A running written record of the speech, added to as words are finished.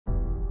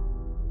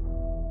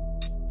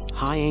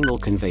high-angle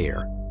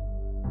conveyor,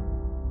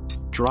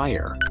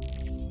 dryer,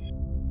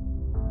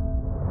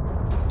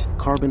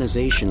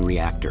 carbonization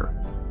reactor,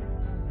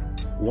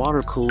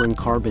 water cooling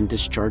carbon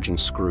discharging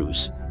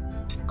screws,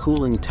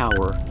 cooling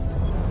tower,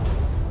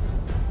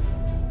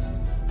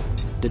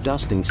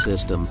 dedusting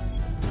system,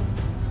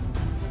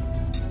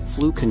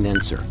 flue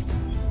condenser,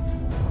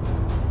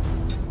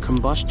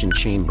 combustion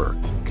chamber,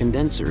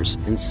 condensers,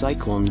 and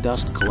cyclone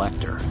dust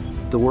collector.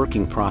 The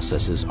working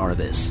processes are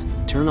this.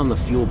 Turn on the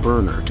fuel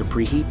burner to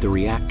preheat the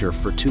reactor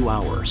for 2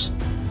 hours.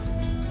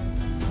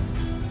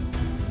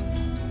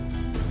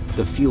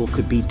 The fuel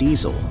could be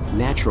diesel,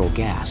 natural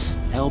gas,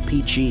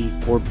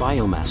 LPG, or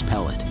biomass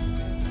pellet.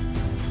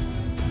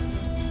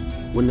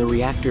 When the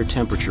reactor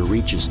temperature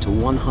reaches to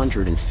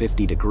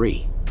 150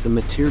 degrees, the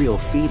material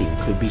feeding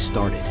could be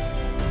started.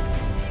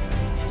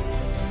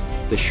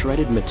 The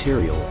shredded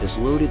material is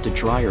loaded to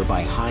dryer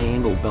by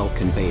high-angle belt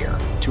conveyor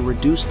to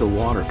reduce the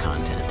water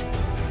content.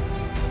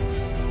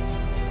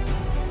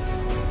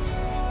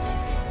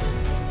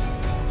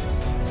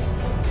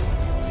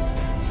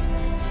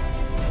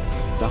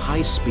 The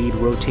high-speed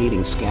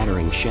rotating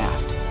scattering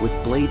shaft with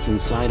blades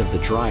inside of the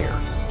dryer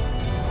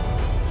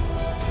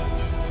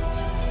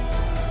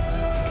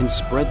can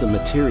spread the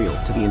material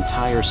to the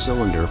entire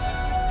cylinder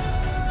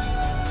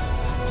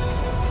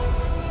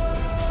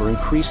for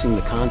increasing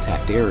the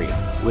contact area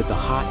with the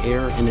hot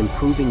air and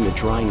improving the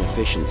drying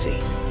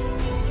efficiency.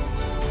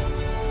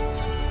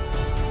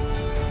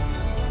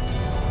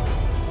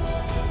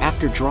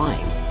 After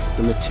drying,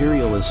 the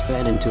material is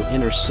fed into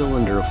inner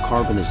cylinder of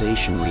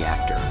carbonization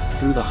reactor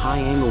through the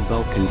high-angle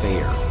belt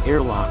conveyor,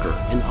 air locker,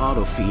 and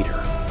auto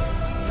feeder.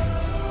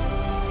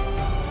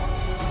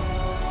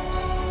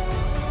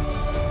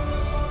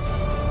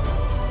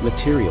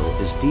 Material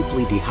is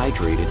deeply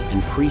dehydrated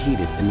and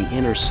preheated in the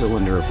inner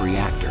cylinder of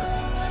reactor.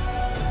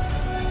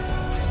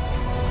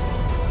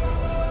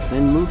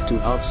 Then move to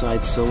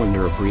outside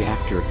cylinder of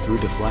reactor through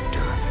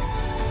deflector.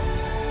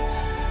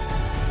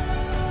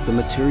 The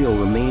material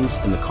remains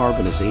in the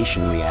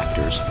carbonization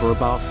reactors for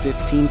about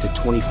 15 to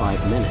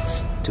 25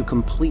 minutes to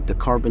complete the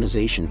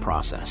carbonization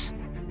process.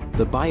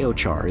 The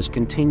biochar is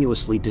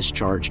continuously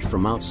discharged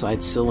from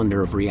outside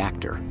cylinder of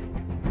reactor.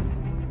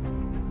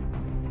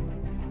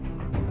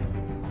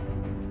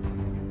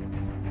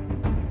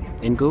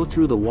 And go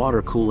through the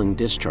water cooling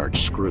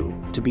discharge screw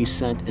to be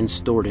sent and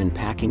stored in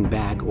packing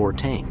bag or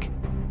tank.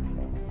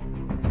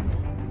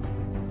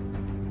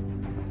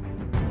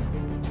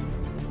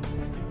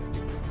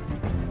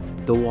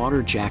 The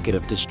water jacket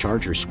of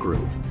discharger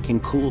screw can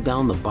cool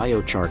down the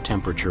biochar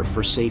temperature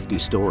for safety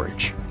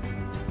storage.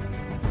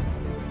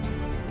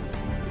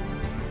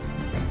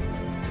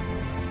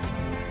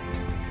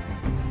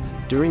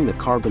 During the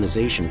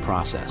carbonization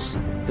process,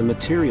 the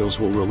materials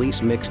will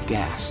release mixed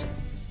gas,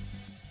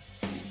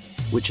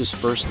 which is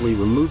firstly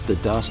remove the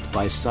dust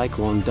by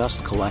cyclone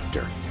dust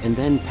collector and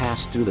then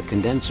pass through the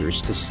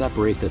condensers to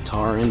separate the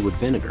tar and wood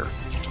vinegar.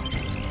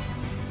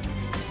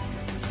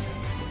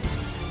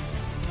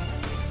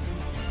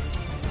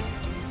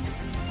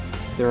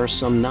 There are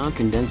some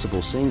non-condensable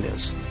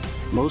syngas.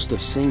 Most of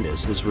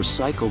syngas is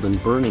recycled in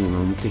burning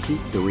room to heat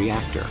the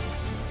reactor.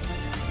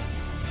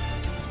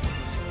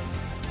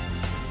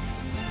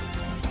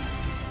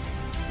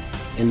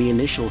 And the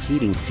initial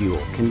heating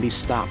fuel can be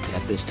stopped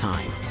at this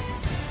time.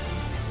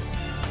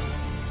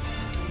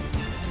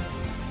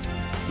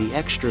 The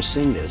extra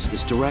syngas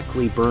is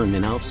directly burned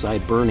in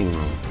outside burning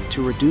room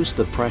to reduce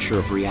the pressure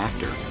of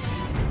reactor.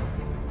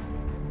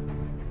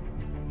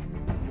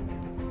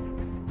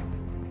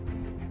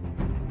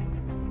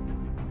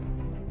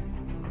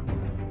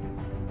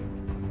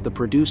 The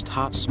produced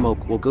hot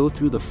smoke will go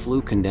through the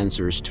flue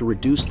condensers to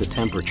reduce the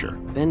temperature,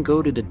 then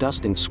go to the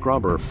dusting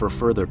scrubber for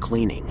further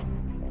cleaning.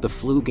 The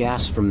flue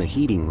gas from the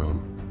heating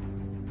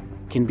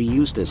room can be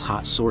used as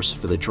hot source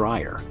for the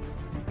dryer,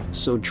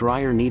 so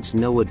dryer needs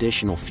no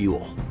additional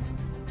fuel.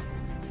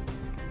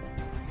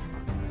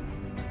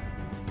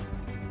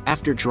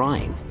 After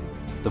drying,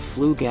 the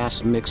flue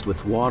gas mixed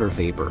with water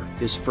vapor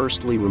is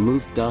firstly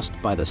removed dust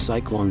by the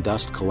cyclone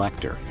dust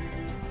collector.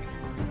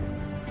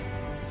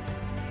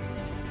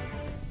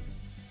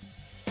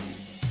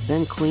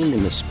 Then cleaned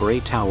in the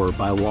spray tower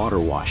by water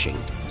washing,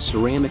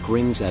 ceramic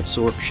rings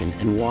adsorption,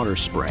 and water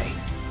spray.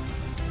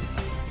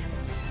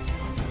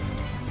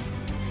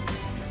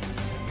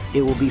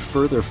 It will be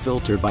further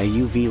filtered by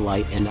UV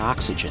light and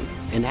oxygen,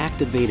 and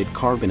activated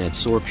carbon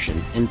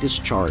adsorption and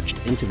discharged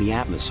into the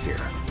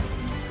atmosphere.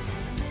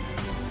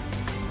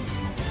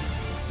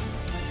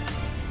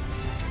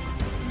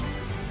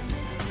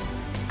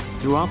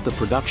 Throughout the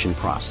production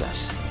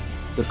process,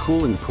 the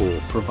cooling pool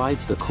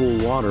provides the cool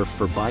water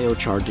for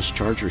biochar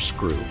discharger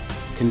screw,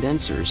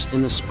 condensers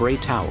in the spray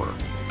tower,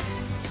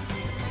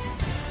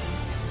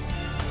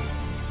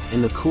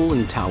 and the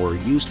cooling tower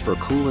used for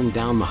cooling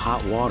down the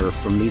hot water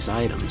from these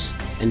items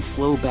and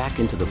flow back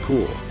into the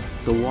pool.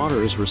 The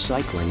water is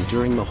recycling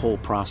during the whole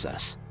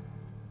process.